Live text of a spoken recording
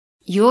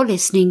You're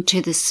listening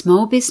to the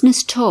Small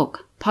Business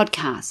Talk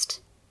podcast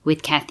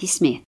with Kathy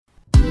Smith.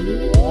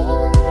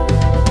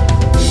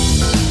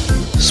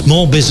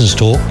 Small Business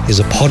Talk is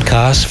a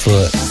podcast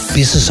for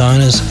business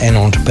owners and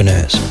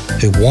entrepreneurs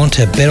who want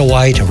a better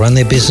way to run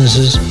their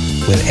businesses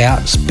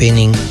without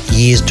spending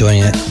years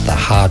doing it the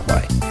hard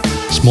way.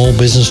 Small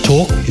Business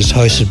Talk is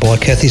hosted by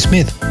Kathy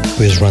Smith,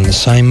 who has run the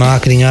same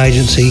marketing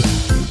agency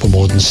for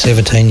more than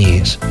 17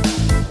 years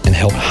and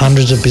helped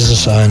hundreds of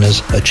business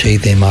owners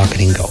achieve their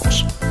marketing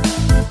goals.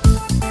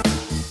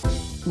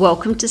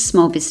 Welcome to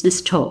Small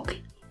Business Talk,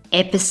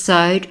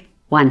 episode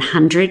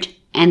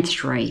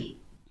 103.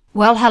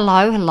 Well,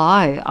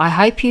 hello. I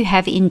hope you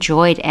have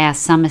enjoyed our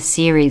summer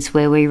series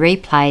where we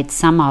replayed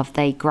some of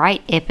the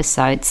great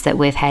episodes that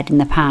we've had in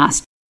the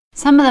past,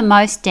 some of the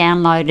most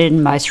downloaded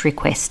and most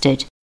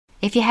requested.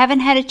 If you haven't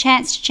had a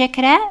chance to check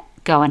it out,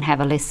 go and have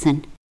a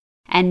listen.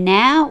 And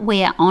now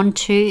we are on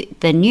to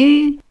the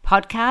new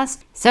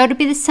podcast. So it'll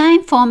be the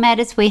same format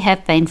as we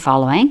have been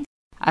following.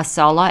 A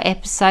solo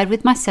episode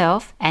with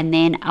myself and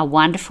then a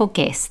wonderful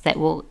guest that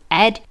will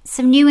add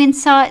some new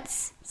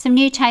insights, some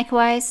new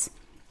takeaways,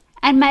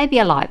 and maybe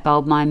a light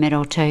bulb moment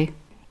or two.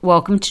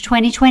 Welcome to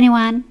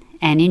 2021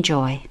 and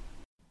enjoy.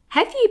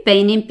 Have you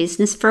been in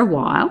business for a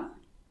while?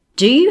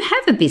 Do you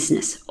have a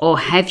business, or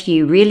have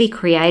you really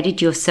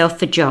created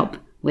yourself a job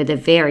with a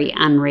very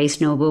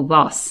unreasonable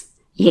boss?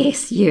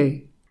 Yes,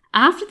 you.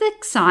 After the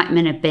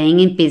excitement of being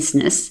in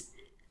business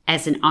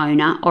as an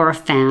owner or a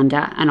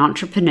founder, an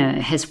entrepreneur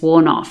has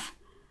worn off,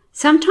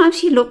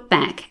 sometimes you look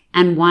back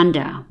and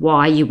wonder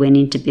why you went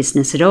into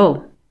business at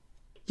all.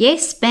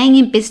 Yes, being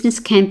in business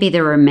can be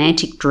the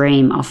romantic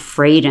dream of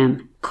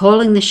freedom,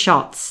 calling the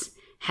shots,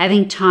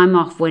 having time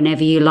off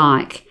whenever you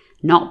like,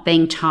 not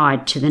being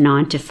tied to the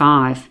 9 to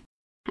 5.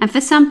 And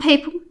for some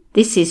people,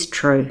 this is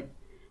true.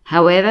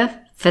 However,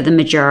 for the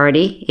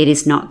majority, it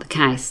is not the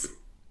case.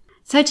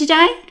 So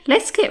today,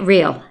 let's get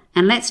real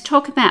and let's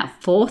talk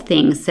about 4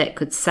 things that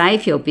could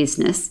save your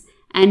business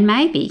and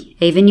maybe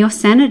even your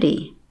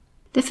sanity.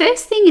 The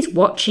first thing is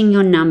watching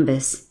your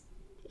numbers.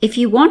 If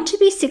you want to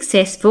be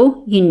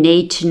successful, you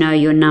need to know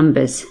your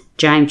numbers,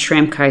 James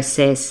Schramko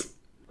says.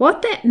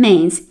 What that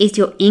means is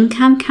your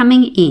income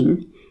coming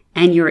in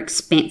and your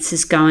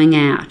expenses going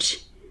out.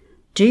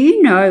 Do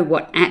you know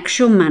what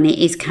actual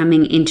money is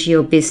coming into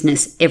your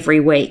business every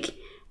week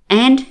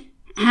and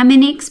how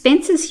many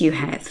expenses you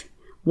have?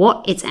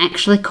 What it's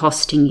actually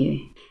costing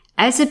you.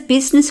 As a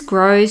business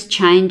grows,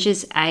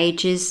 changes,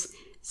 ages,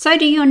 so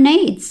do your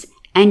needs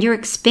and your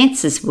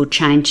expenses will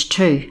change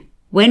too.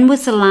 When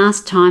was the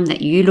last time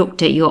that you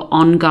looked at your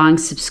ongoing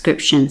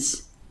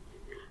subscriptions?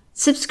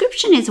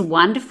 Subscription is a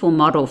wonderful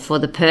model for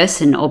the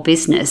person or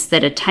business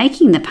that are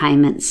taking the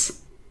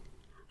payments.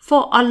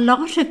 For a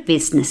lot of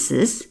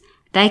businesses,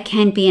 they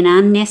can be an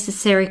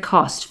unnecessary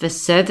cost for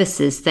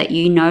services that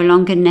you no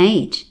longer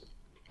need.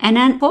 And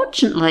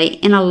unfortunately,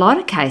 in a lot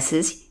of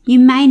cases, you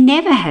may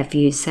never have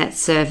used that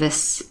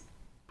service.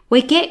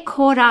 We get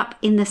caught up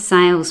in the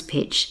sales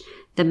pitch,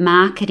 the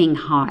marketing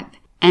hype,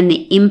 and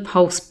the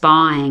impulse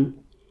buying.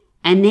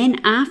 And then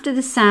after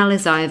the sale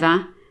is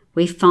over,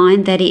 we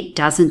find that it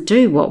doesn't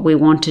do what we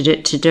wanted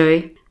it to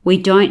do. We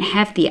don't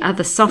have the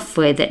other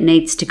software that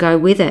needs to go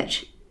with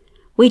it.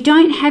 We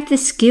don't have the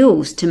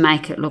skills to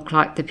make it look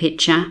like the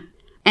picture.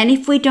 And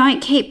if we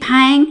don't keep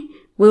paying,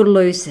 we'll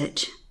lose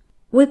it.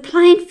 We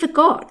plain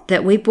forgot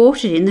that we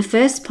bought it in the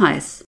first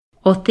place.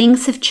 Or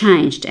things have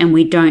changed and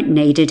we don't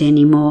need it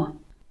anymore.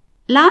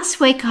 Last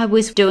week I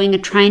was doing a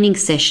training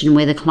session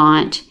with a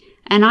client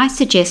and I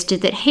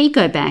suggested that he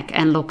go back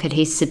and look at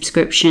his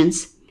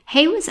subscriptions.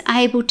 He was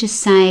able to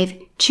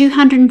save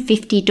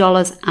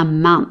 $250 a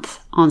month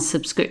on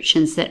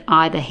subscriptions that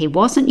either he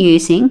wasn't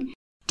using,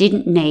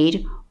 didn't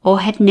need,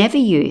 or had never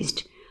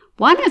used.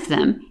 One of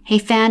them he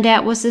found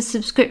out was a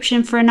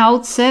subscription for an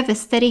old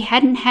service that he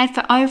hadn't had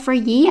for over a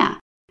year,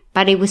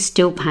 but he was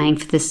still paying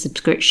for the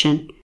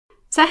subscription.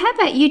 So how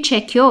about you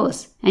check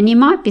yours, and you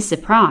might be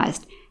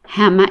surprised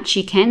how much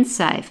you can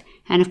save.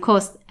 And of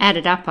course,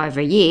 added up over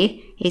a year,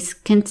 it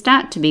can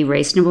start to be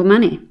reasonable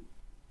money.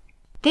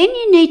 Then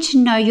you need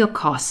to know your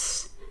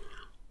costs.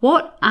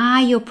 What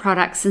are your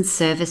products and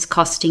service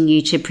costing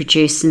you to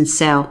produce and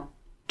sell?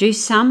 Do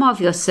some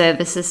of your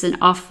services and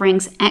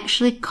offerings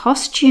actually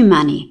cost you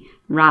money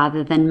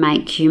rather than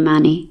make you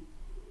money?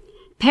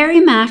 Perry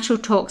Marshall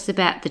talks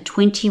about the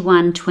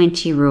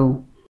 21-20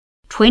 rule.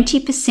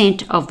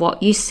 20% of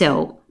what you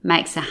sell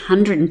makes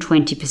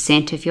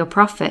 120% of your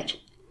profit.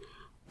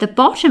 The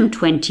bottom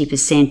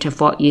 20% of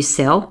what you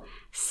sell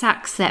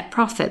sucks that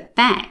profit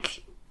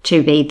back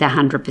to be the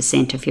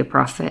 100% of your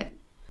profit.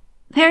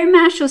 Perry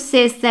Marshall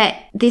says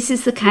that this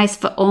is the case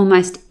for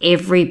almost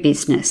every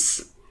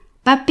business.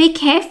 But be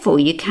careful,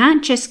 you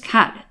can't just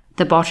cut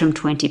the bottom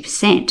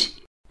 20%.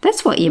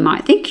 That's what you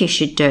might think you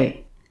should do.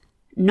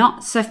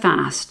 Not so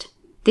fast.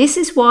 This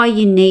is why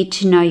you need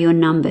to know your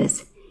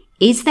numbers.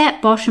 Is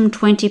that bottom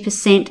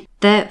 20%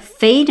 the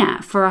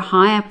feeder for a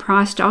higher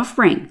priced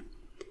offering?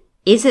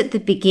 Is it the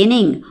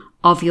beginning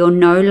of your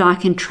know,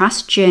 like and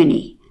trust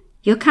journey,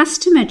 your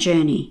customer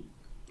journey?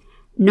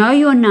 Know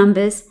your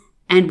numbers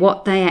and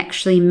what they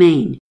actually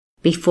mean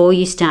before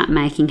you start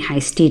making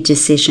hasty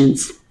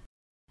decisions.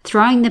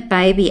 Throwing the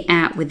baby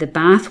out with the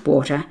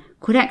bathwater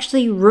could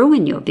actually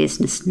ruin your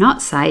business,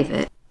 not save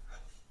it.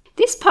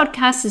 This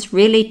podcast has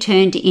really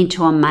turned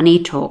into a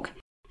money talk,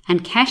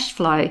 and cash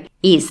flow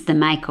is the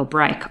make or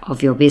break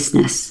of your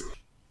business.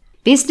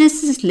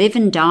 Businesses live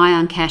and die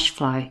on cash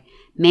flow.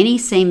 Many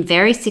seem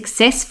very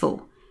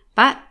successful,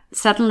 but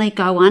suddenly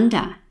go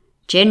under,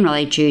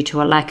 generally due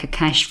to a lack of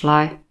cash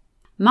flow.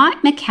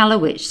 Mike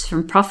Michalowicz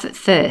from Profit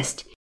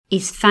First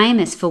is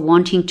famous for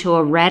wanting to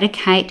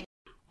eradicate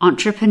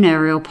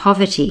entrepreneurial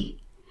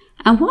poverty.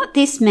 And what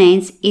this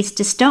means is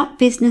to stop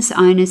business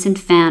owners and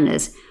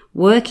founders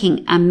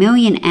working 1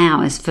 million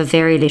hours for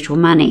very little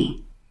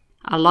money.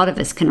 A lot of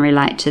us can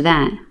relate to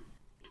that.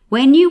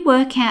 When you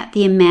work out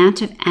the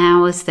amount of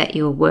hours that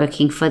you're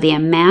working for the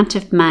amount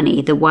of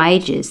money, the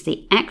wages,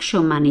 the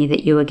actual money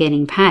that you are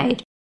getting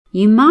paid,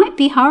 you might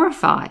be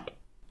horrified.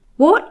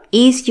 What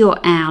is your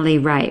hourly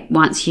rate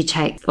once you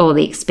take all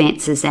the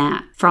expenses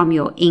out from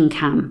your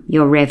income,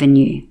 your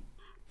revenue?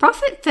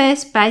 Profit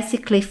First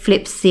basically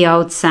flips the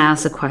old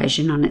sales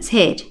equation on its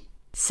head.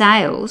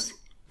 Sales,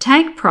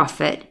 take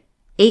profit,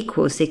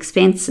 equals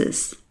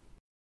expenses.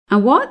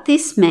 And what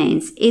this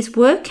means is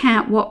work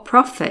out what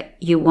profit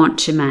you want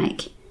to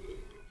make,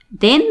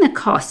 then the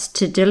cost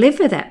to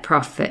deliver that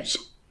profit.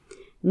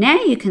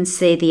 Now you can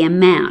see the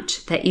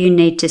amount that you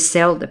need to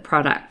sell the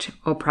product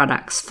or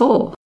products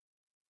for.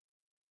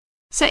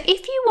 So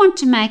if you want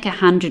to make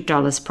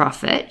 $100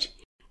 profit,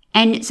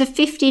 and it's a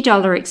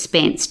 $50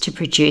 expense to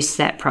produce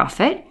that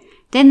profit,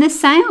 then the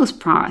sales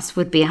price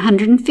would be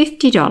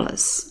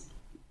 $150.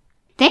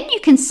 Then you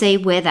can see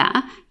whether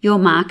your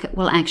market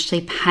will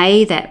actually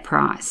pay that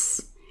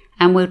price.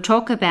 And we'll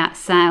talk about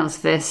sales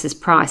versus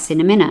price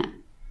in a minute.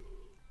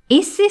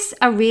 Is this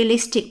a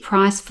realistic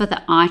price for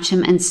the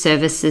item and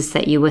services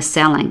that you are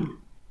selling?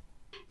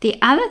 The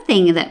other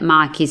thing that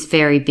Mike is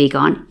very big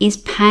on is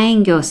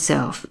paying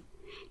yourself.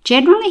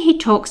 Generally, he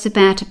talks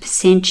about a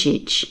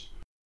percentage.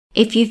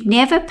 If you've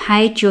never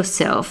paid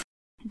yourself,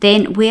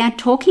 then we are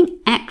talking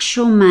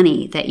actual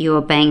money that you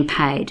are being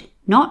paid,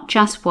 not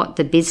just what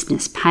the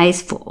business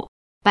pays for,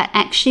 but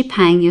actually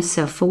paying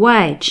yourself a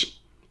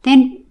wage.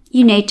 Then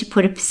you need to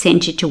put a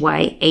percentage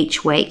away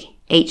each week,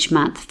 each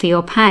month for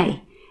your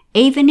pay,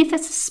 even if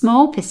it's a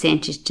small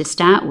percentage to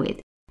start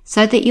with,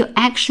 so that you're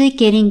actually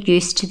getting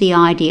used to the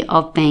idea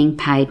of being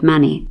paid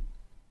money.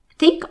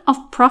 Think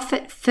of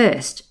profit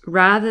first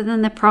rather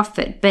than the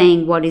profit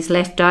being what is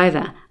left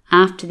over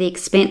after the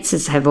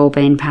expenses have all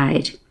been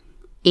paid,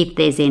 if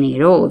there's any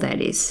at all, that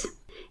is.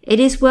 It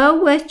is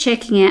well worth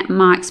checking out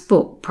Mike's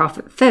book,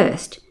 Profit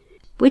First,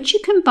 which you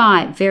can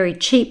buy very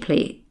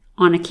cheaply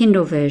on a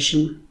Kindle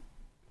version.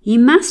 You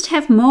must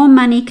have more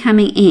money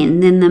coming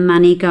in than the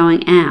money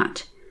going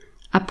out.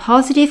 A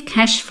positive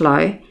cash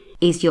flow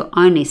is your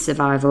only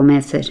survival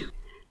method.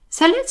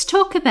 So let's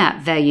talk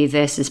about value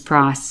versus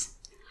price.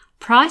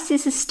 Price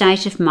is a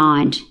state of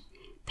mind.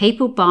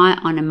 People buy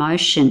on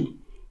emotion.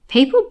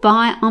 People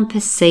buy on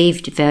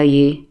perceived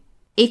value.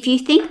 If you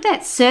think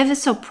that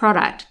service or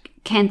product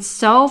can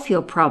solve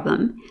your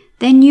problem,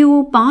 then you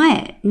will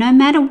buy it, no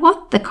matter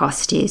what the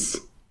cost is.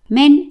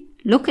 Men,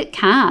 look at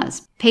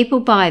cars.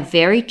 People buy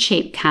very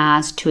cheap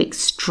cars to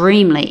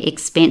extremely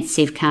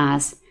expensive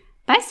cars.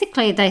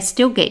 Basically, they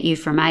still get you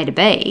from A to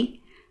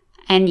B.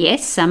 And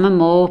yes, some are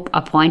more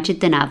appointed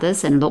than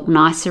others and look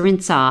nicer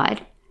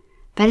inside.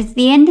 But at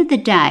the end of the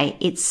day,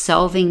 it's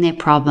solving their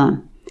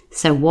problem.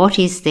 So what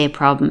is their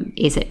problem?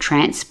 Is it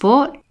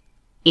transport?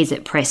 Is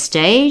it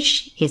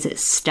prestige? Is it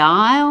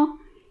style?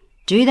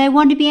 Do they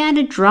want to be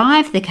able to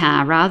drive the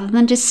car rather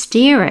than just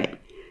steer it?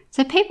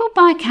 So people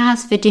buy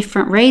cars for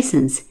different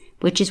reasons,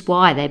 which is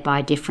why they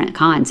buy different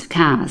kinds of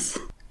cars.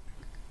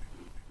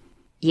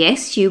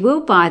 Yes, you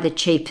will buy the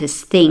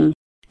cheapest thing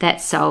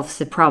that solves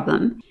the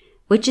problem,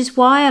 which is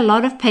why a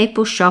lot of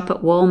people shop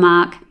at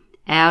Walmart,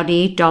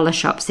 Aldi, dollar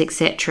shops,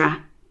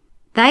 etc.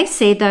 They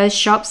see those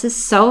shops as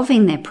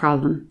solving their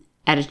problem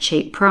at a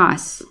cheap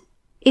price.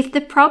 If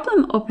the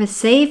problem or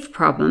perceived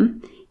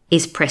problem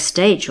is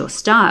prestige or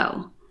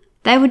style,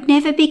 they would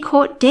never be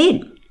caught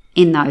dead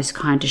in those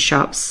kind of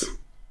shops.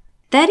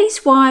 That is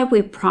why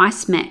we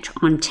price match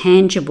on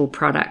tangible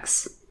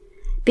products,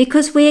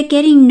 because we are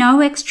getting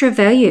no extra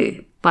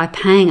value by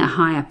paying a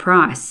higher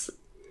price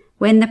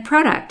when the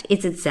product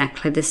is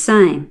exactly the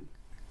same.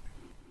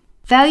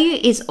 Value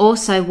is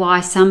also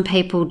why some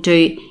people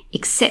do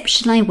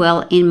exceptionally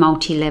well in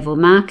multi-level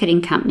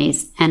marketing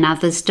companies and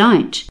others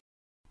don't.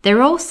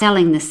 They're all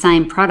selling the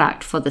same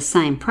product for the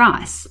same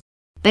price,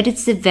 but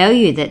it's the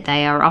value that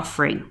they are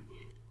offering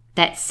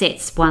that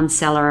sets one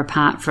seller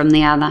apart from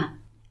the other.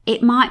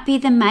 It might be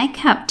the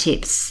makeup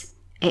tips.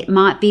 It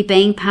might be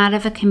being part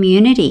of a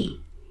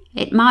community.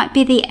 It might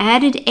be the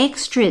added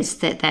extras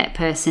that that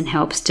person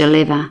helps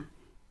deliver.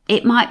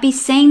 It might be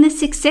seeing the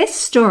success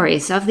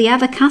stories of the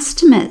other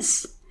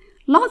customers.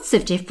 Lots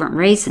of different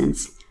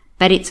reasons,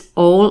 but it's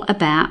all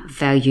about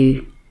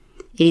value.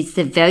 It is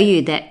the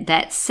value that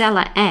that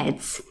seller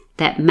adds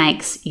that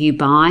makes you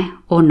buy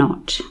or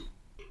not.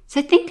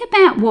 So think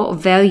about what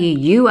value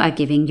you are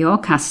giving your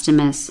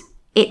customers.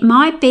 It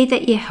might be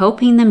that you're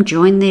helping them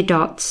join their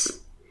dots,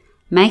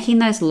 making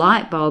those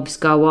light bulbs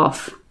go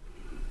off,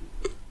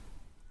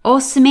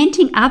 or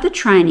cementing other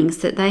trainings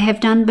that they have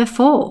done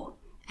before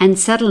and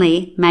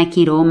suddenly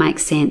making it all make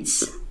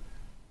sense.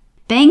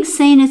 Being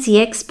seen as the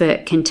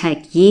expert can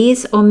take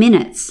years or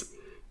minutes,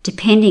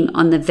 depending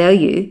on the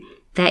value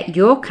that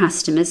your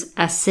customers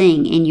are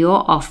seeing in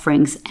your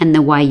offerings and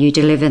the way you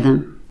deliver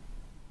them.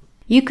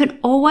 You can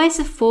always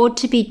afford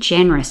to be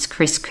generous,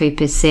 Chris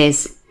Cooper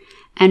says,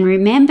 and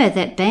remember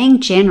that being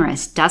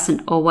generous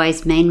doesn't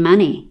always mean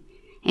money.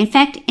 In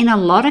fact, in a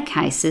lot of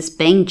cases,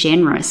 being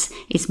generous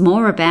is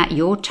more about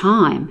your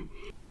time,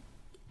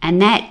 and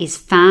that is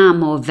far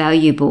more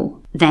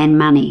valuable than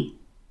money.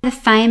 The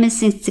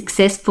famous and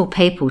successful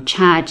people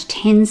charge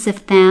tens of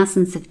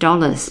thousands of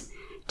dollars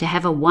to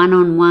have a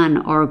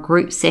one-on-one or a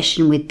group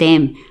session with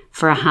them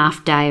for a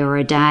half day or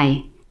a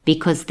day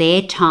because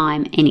their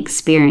time and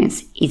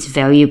experience is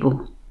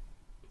valuable.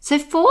 So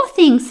 4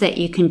 things that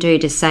you can do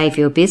to save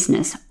your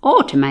business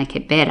or to make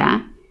it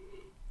better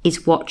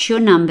is watch your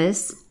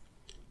numbers,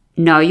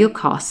 know your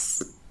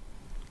costs,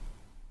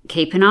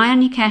 keep an eye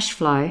on your cash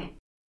flow,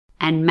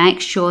 and make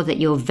sure that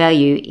your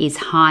value is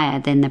higher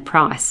than the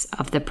price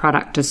of the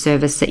product or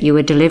service that you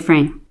are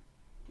delivering.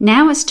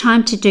 Now it's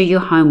time to do your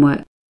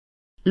homework.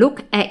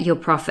 Look at your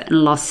profit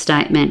and loss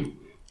statement,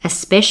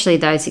 especially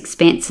those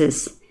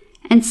expenses,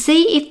 and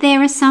see if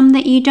there are some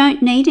that you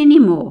don't need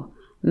anymore.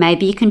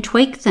 Maybe you can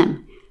tweak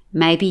them.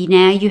 Maybe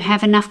now you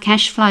have enough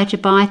cash flow to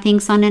buy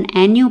things on an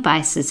annual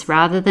basis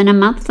rather than a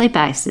monthly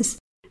basis,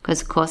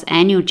 because of course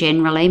annual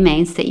generally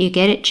means that you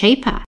get it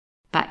cheaper,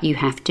 but you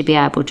have to be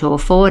able to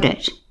afford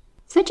it.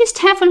 So just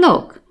have a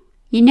look.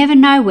 You never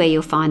know where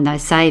you'll find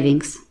those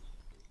savings.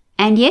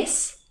 And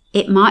yes,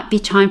 it might be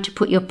time to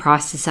put your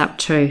prices up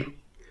too.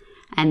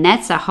 And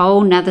that's a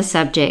whole nother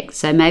subject,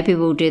 so maybe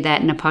we'll do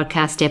that in a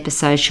podcast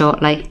episode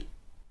shortly.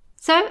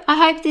 So I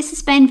hope this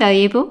has been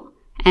valuable,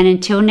 and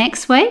until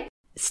next week,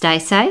 stay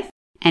safe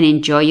and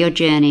enjoy your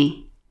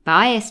journey.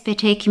 Bye,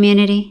 SBT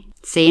community.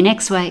 See you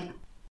next week.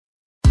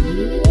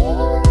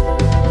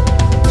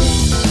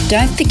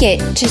 Don't forget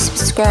to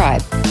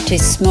subscribe to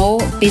Small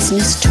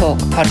Business Talk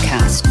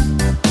podcast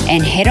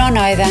and head on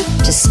over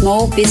to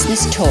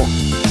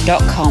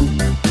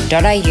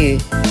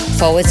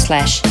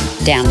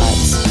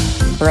smallbusinesstalk.com.au/downloads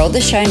for all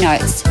the show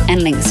notes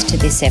and links to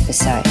this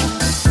episode.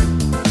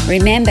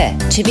 Remember,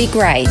 to be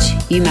great,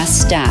 you must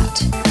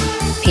start.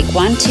 Pick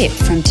one tip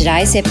from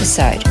today's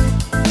episode,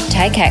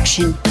 take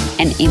action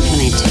and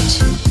implement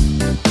it.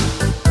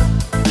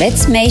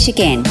 Let's meet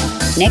again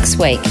next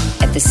week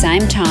at the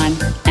same time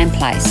and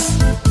place.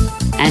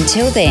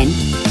 Until then,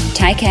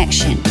 take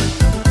action.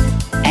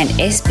 And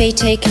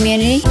SBT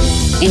community,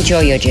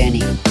 enjoy your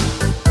journey.